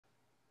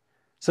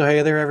So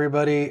hey there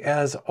everybody,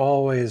 as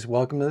always,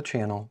 welcome to the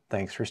channel.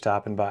 Thanks for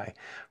stopping by.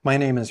 My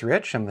name is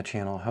Rich, I'm the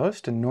channel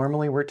host, and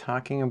normally we're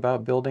talking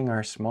about building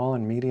our small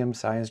and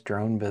medium-sized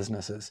drone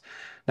businesses.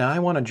 Now I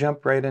want to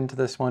jump right into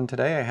this one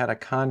today. I had a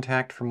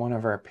contact from one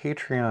of our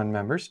Patreon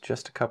members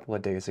just a couple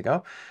of days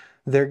ago.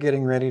 They're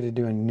getting ready to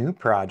do a new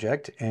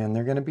project and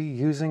they're going to be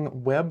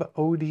using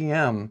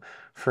WebODM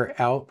for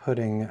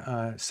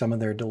outputting some of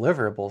their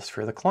deliverables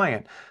for the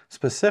client.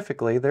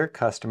 Specifically, their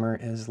customer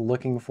is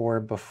looking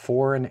for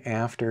before and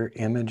after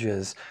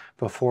images,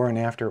 before and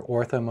after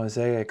ortho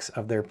mosaics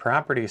of their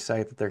property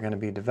site that they're going to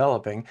be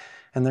developing,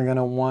 and they're going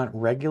to want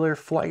regular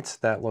flights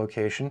to that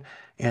location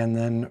and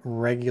then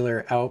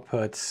regular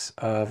outputs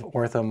of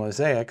ortho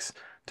mosaics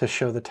to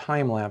show the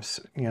time lapse,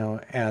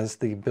 as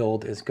the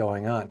build is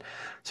going on.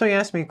 So he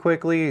asked me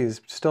quickly, he's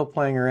still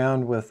playing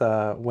around with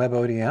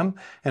WebODM.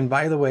 And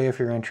by the way, if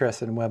you're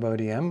interested in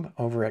WebODM,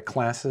 over at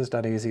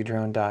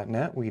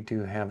classes.azdrone.net, we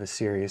do have a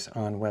series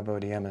on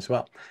WebODM as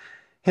well.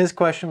 His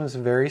question was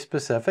very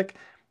specific.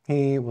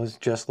 He was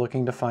just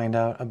looking to find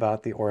out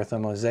about the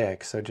ortho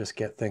mosaic, so just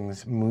get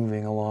things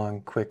moving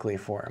along quickly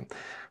for him.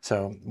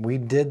 So we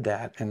did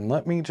that, and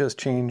let me just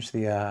change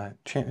the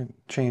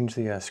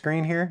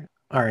screen here.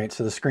 All right,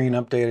 so the screen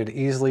updated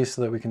easily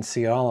so that we can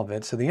see all of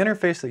it. So the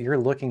interface that you're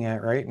looking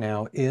at right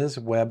now is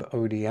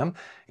WebODM.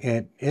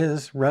 It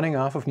is running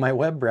off of my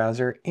web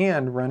browser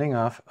and running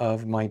off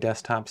of my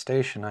desktop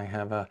station. I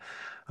have a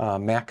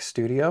Mac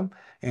Studio,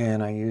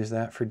 and I use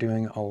that for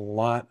doing a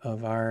lot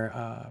of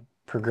our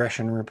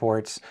progression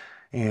reports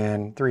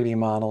and 3D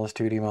models,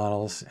 2D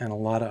models, and a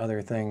lot of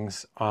other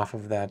things off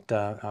of that,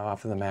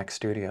 off of the Mac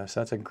Studio.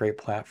 So that's a great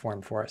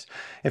platform for us.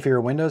 If you're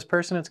a Windows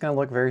person, it's going to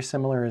look very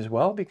similar as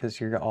well because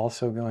you're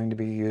also going to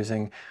be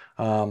using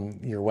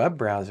your web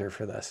browser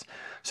for this.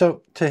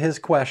 So to his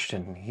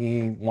question,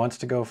 he wants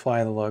to go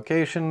fly the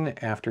location.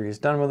 After he's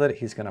done with it,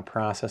 he's going to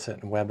process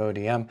it in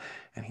WebODM,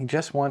 and he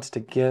just wants to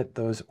get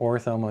those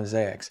ortho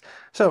mosaics.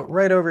 So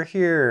right over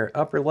here,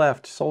 upper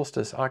left,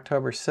 solstice,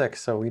 October 6th.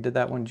 So we did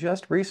that one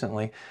just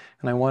recently,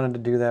 and I wanted to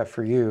do that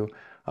for you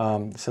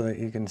so that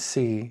you can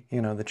see,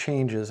 the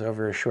changes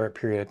over a short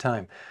period of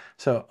time.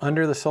 So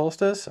under the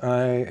solstice,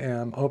 I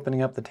am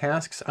opening up the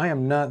tasks.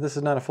 This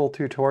is not a full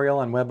tutorial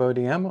on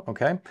WebODM,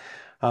 okay?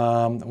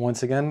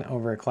 Once again,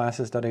 over at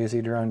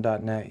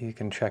classes.azdrone.net, you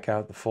can check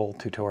out the full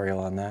tutorial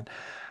on that.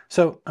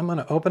 So I'm going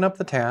to open up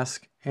the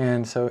task,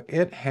 and so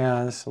it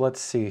has,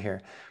 let's see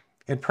here,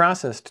 it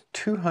processed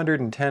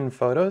 210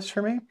 photos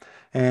for me,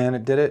 and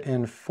it did it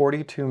in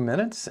 42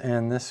 minutes,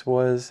 and this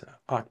was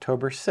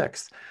October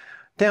 6th.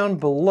 Down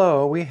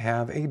below, we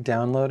have a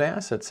download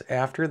assets.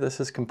 After this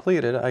is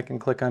completed, I can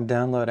click on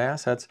download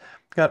assets.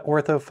 We've got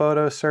ortho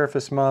photo,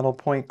 surface model,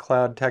 point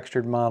cloud,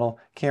 textured model,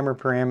 camera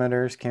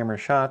parameters, camera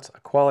shots, a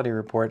quality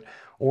report,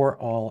 or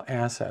all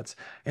assets.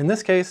 In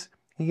this case,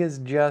 he is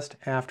just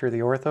after the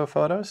ortho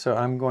photo, so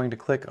I'm going to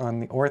click on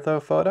the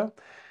ortho photo.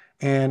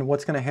 And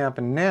what's going to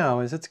happen now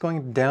is it's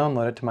going to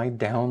download it to my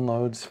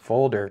downloads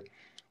folder.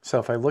 So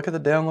if I look at the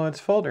downloads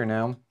folder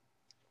now,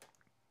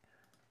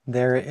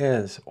 there it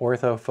is,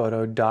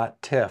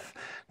 orthophoto.tif.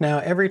 Now,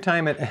 every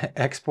time it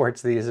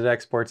exports these, it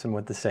exports them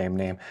with the same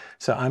name.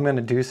 So I'm going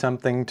to do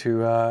something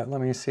to,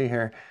 let me see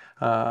here,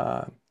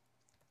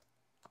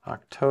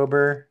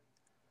 October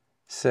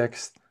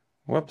 6th,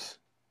 whoops,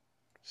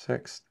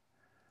 6th,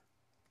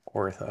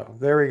 ortho.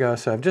 There we go.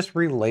 So I've just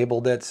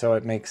relabeled it so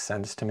it makes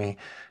sense to me.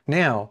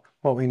 Now,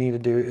 what we need to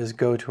do is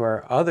go to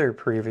our other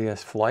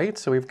previous flight.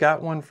 So we've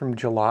got one from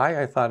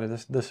July. I thought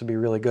this would be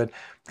really good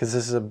because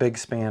this is a big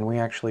span. We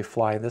actually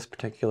fly this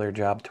particular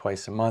job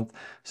twice a month,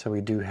 so we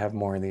do have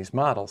more of these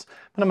models.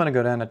 But I'm going to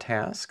go down to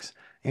tasks,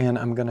 and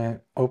I'm going to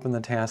open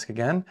the task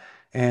again.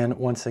 And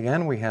once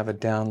again, we have a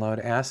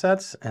download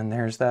assets, and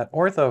there's that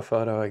ortho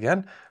photo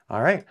again.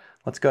 All right,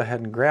 let's go ahead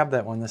and grab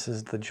that one. This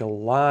is the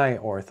July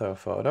ortho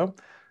photo.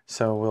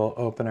 So we'll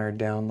open our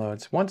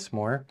downloads once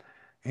more,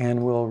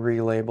 and we'll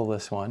relabel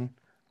this one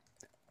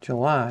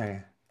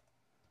July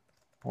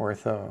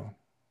ortho.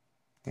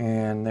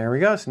 And there we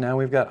go. So now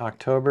we've got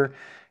October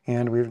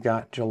and we've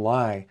got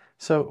July.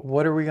 So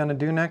what are we going to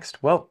do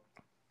next? Well,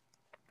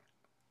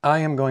 I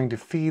am going to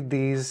feed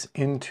these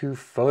into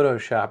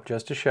Photoshop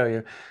just to show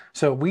you.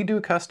 So we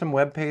do custom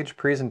web page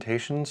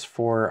presentations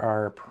for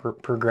our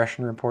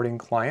progression reporting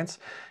clients.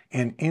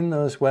 And in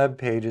those web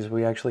pages,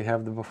 we actually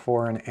have the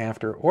before and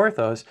after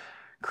orthos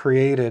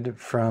created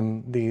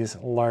from these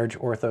large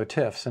ortho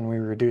Tifs, and we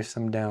reduce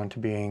them down to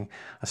being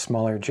a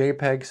smaller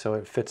JPEG so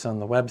it fits on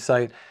the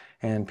website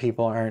and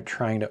people aren't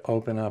trying to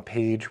open a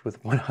page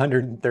with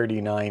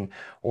 139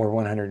 or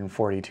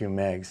 142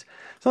 megs.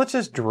 So let's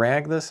just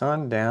drag this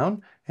on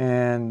down,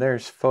 and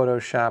there's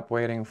Photoshop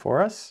waiting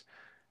for us.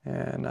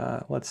 And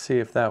let's see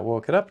if that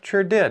woke it up. It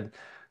sure did.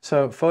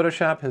 So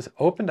Photoshop has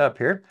opened up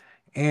here,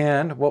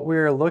 and what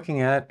we're looking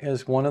at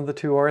is one of the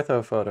two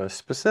ortho photos.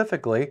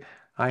 Specifically,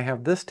 I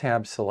have this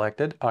tab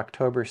selected,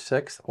 October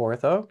 6th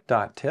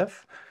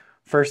ortho.tif.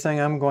 First thing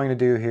I'm going to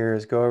do here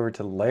is go over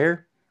to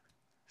layer.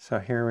 So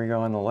here we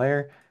go on the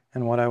layer,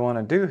 and what I want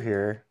to do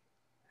here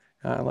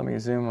let me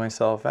zoom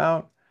myself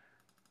out,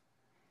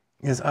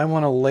 is I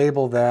want to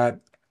label that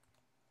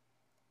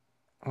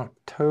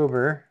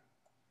October.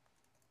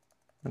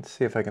 Let's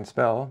see if I can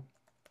spell.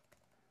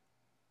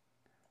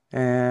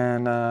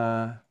 And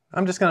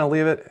I'm just going to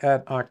leave it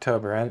at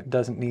October. It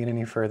doesn't need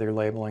any further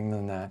labeling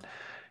than that.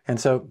 And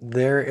so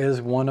there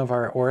is one of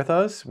our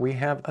orthos. We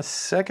have a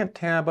second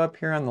tab up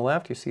here on the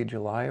left. You see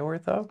July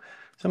ortho.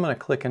 So I'm going to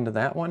click into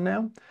that one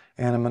now.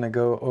 And I'm going to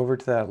go over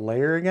to that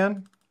layer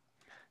again.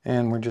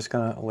 And we're just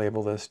going to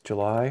label this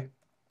July.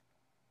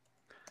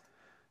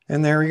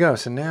 And there we go.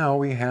 So now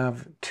we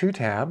have two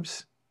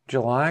tabs,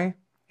 July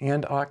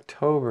and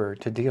October,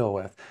 to deal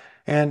with.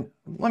 And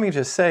let me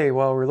just say,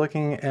 while we're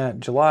looking at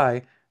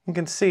July, you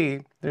can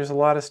see there's a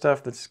lot of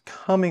stuff that's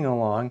coming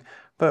along.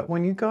 But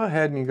when you go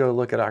ahead and you go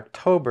look at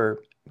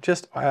October,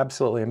 just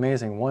absolutely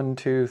amazing. 1,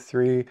 2,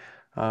 3,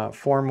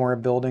 4 more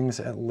buildings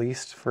at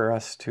least for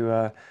us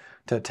to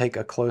take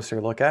a closer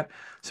look at.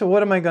 So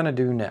what am I going to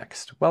do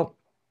next? Well,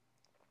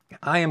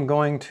 I am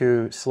going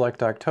to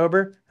select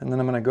October, and then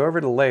I'm going to go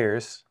over to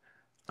layers.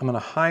 I'm going to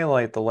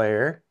highlight the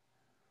layer,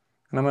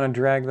 and I'm going to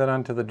drag that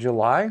onto the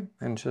July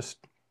and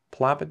just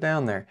plop it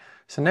down there.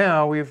 So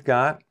now we've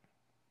got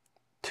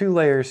two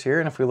layers here,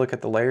 and if we look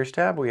at the layers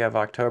tab, we have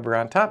October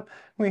on top,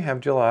 we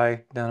have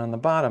July down on the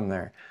bottom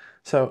there.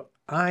 So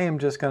I am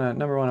just going to,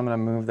 number one, I'm going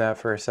to move that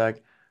for a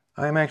sec.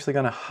 I'm actually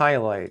going to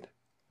highlight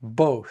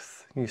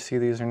both. You see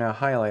these are now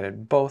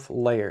highlighted, both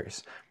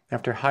layers.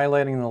 After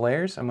highlighting the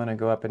layers, I'm going to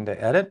go up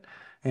into Edit,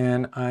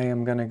 and I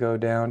am going to go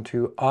down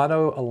to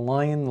Auto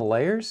Align the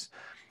Layers.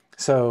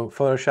 So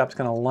Photoshop's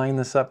going to line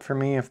this up for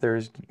me if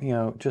there's,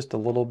 just a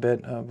little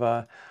bit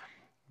of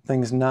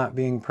things not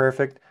being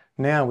perfect.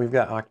 Now we've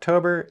got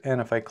October,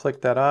 and if I click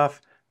that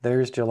off,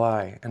 there's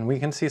July. And we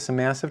can see some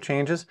massive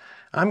changes.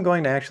 I'm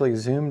going to actually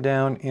zoom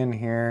down in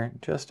here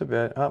just a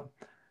bit. Oh,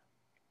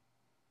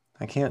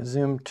 I can't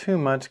zoom too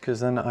much because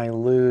then I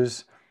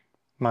lose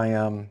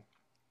my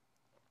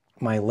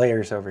my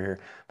layers over here.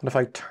 But if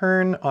I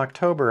turn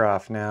October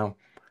off now,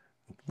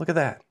 look at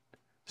that.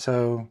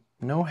 So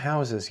no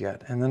houses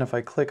yet. And then if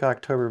I click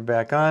October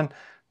back on,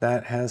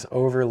 that has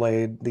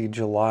overlaid the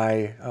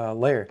July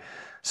layer.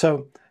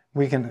 So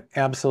we can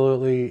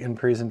absolutely, in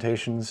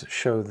presentations,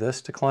 show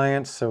this to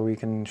clients. So we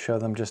can show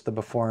them just the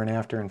before and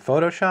after in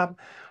Photoshop,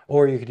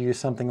 or you could use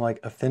something like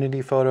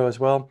Affinity Photo as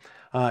well.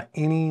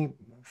 Any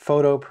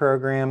photo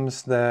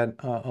programs that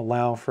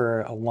allow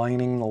for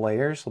aligning the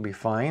layers will be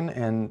fine,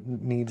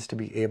 and needs to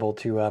be able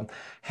to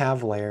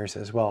have layers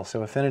as well.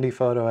 So Affinity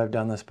Photo, I've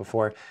done this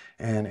before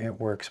and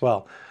it works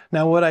well.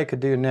 Now what I could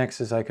do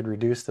next is I could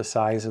reduce the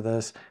size of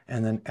this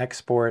and then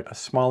export a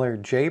smaller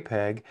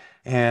JPEG,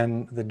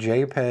 and the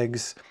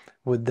JPEGs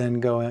would then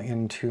go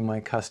into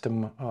my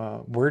custom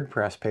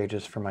WordPress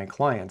pages for my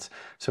clients.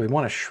 So we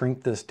want to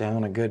shrink this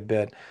down a good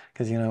bit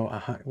because,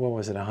 what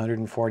was it,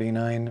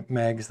 149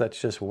 megs?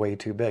 That's just way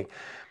too big.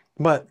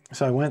 But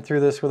so I went through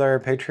this with our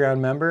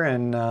Patreon member,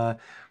 and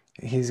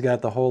he's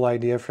got the whole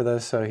idea for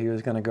this. So he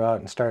was going to go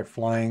out and start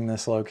flying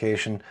this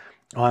location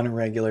on a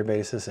regular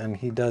basis. And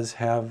he does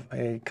have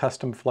a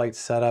custom flight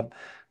setup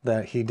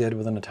that he did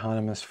with an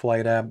autonomous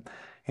flight app.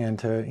 And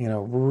to,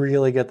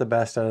 really get the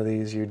best out of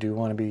these, you do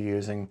want to be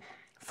using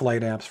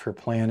flight apps for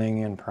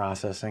planning and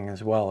processing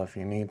as well if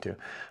you need to. I'm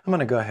going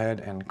to go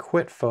ahead and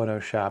quit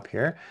Photoshop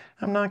here.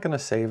 I'm not going to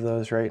save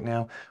those right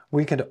now.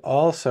 We could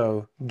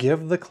also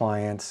give the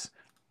clients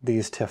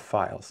these TIFF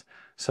files.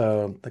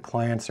 So the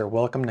clients are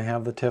welcome to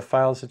have the TIFF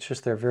files. It's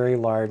just they're very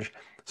large,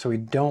 so we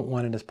don't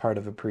want it as part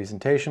of a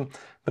presentation.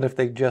 But if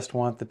they just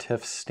want the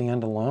TIFF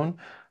standalone,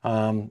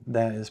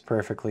 that is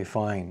perfectly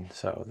fine.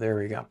 So there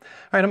we go. All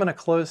right, I'm going to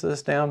close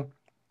this down.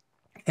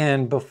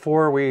 And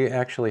before we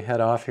actually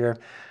head off here,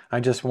 I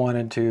just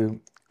wanted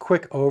to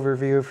quick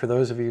overview for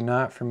those of you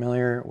not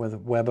familiar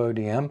with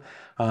WebODM.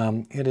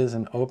 It is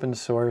an open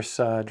source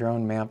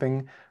drone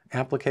mapping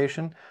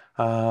application,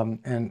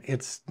 and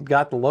it's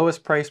got the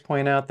lowest price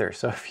point out there.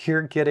 So if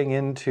you're getting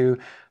into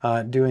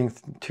doing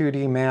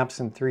 2D maps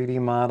and 3D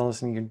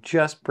models and you're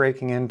just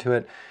breaking into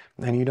it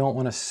and you don't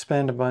want to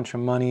spend a bunch of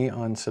money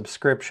on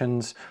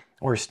subscriptions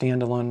or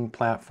standalone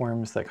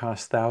platforms that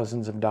cost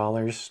thousands of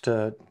dollars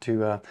to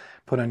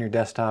put on your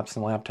desktops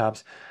and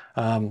laptops,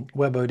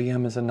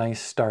 WebODM is a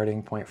nice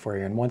starting point for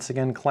you. And once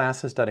again,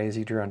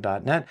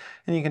 classes.azdrone.net,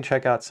 and you can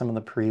check out some of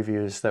the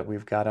previews that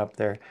we've got up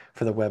there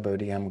for the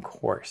WebODM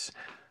course.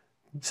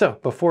 So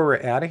before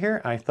we're out of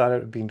here, I thought it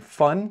would be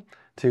fun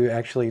to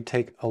actually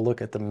take a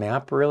look at the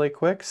map really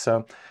quick.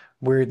 So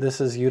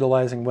this is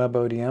utilizing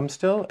WebODM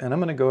still, and I'm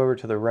going to go over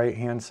to the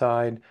right-hand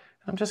side.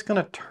 I'm just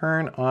going to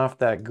turn off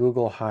that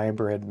Google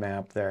Hybrid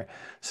map there.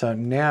 So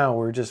now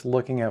we're just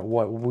looking at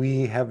what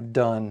we have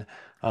done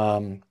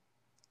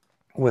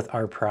with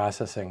our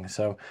processing.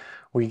 So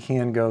we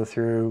can go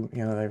through,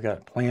 you know, they've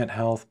got plant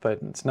health, but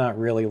it's not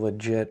really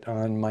legit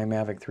on my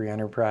Mavic 3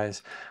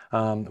 Enterprise.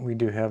 We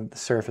do have the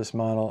surface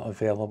model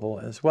available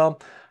as well.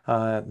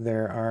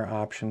 There are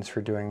options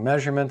for doing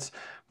measurements,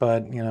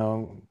 but you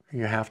know,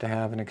 you have to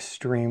have an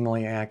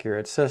extremely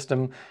accurate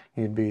system.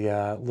 You'd be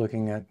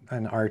looking at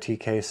an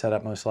RTK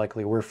setup most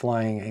likely. We're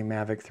flying a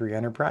Mavic 3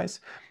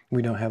 Enterprise.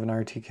 We don't have an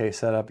RTK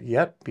setup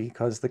yet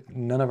because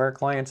none of our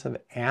clients have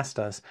asked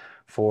us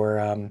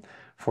for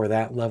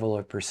that level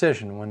of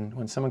precision.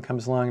 When someone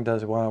comes along and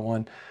does want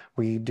one,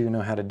 we do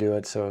know how to do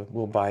it, so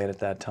we'll buy it at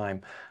that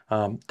time.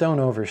 Don't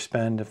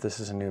overspend if this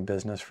is a new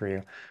business for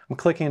you. I'm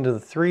clicking into the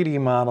 3D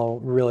model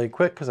really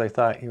quick because I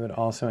thought you would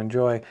also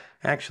enjoy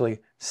actually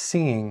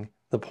seeing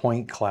the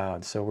point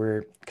cloud. So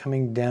we're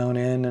coming down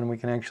in and we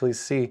can actually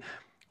see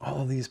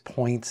all of these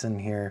points in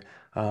here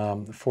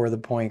for the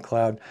point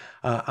cloud.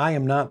 I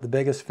am not the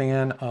biggest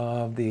fan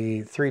of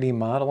the 3D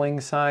modeling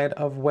side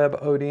of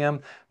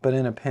WebODM, but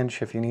in a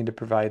pinch, if you need to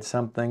provide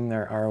something,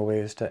 there are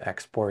ways to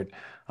export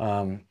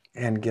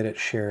and get it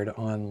shared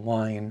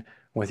online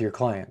with your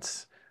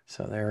clients.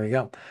 So there we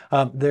go.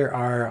 There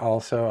are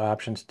also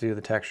options to do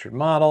the textured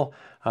model.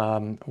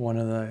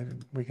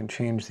 We can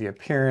change the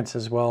appearance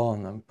as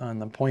well on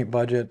the point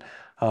budget.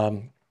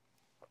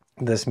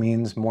 This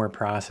means more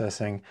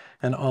processing,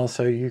 and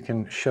also you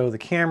can show the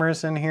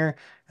cameras in here,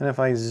 and if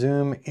I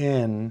zoom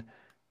in,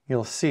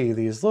 you'll see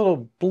these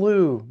little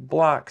blue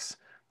blocks.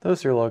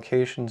 Those are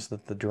locations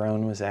that the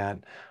drone was at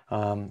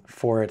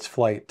for its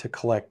flight to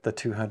collect the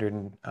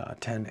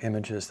 210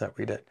 images that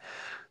we did.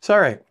 So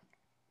all right,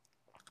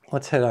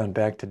 let's head on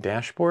back to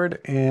dashboard,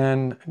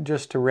 and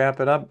just to wrap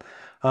it up,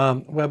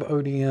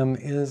 WebODM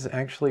is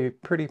actually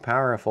pretty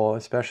powerful,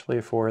 especially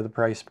for the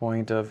price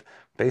point of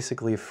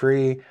basically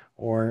free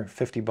or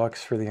 50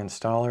 bucks for the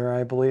installer,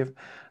 I believe.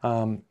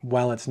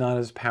 While it's not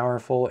as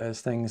powerful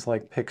as things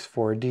like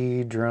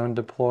Pix4D, Drone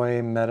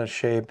Deploy,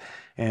 Metashape,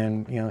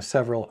 and you know,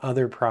 several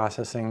other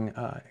processing,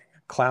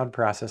 cloud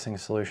processing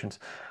solutions,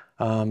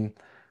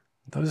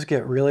 those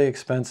get really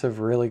expensive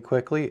really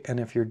quickly, and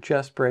if you're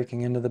just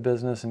breaking into the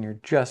business and you're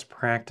just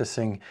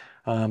practicing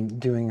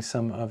doing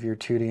some of your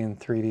 2D and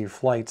 3D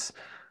flights,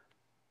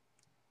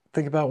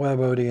 think about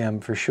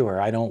WebODM for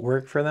sure. I don't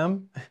work for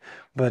them,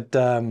 but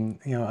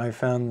you know, I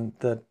found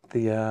that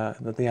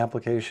the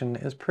application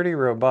is pretty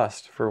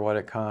robust for what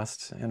it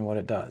costs and what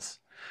it does.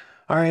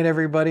 All right,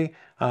 everybody.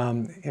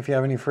 If you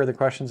have any further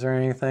questions or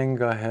anything,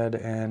 go ahead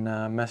and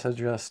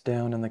message us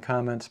down in the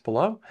comments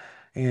below.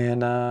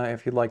 And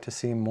if you'd like to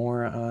see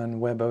more on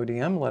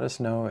WebODM, let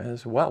us know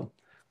as well.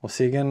 We'll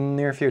see you again in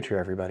the near future,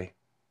 everybody.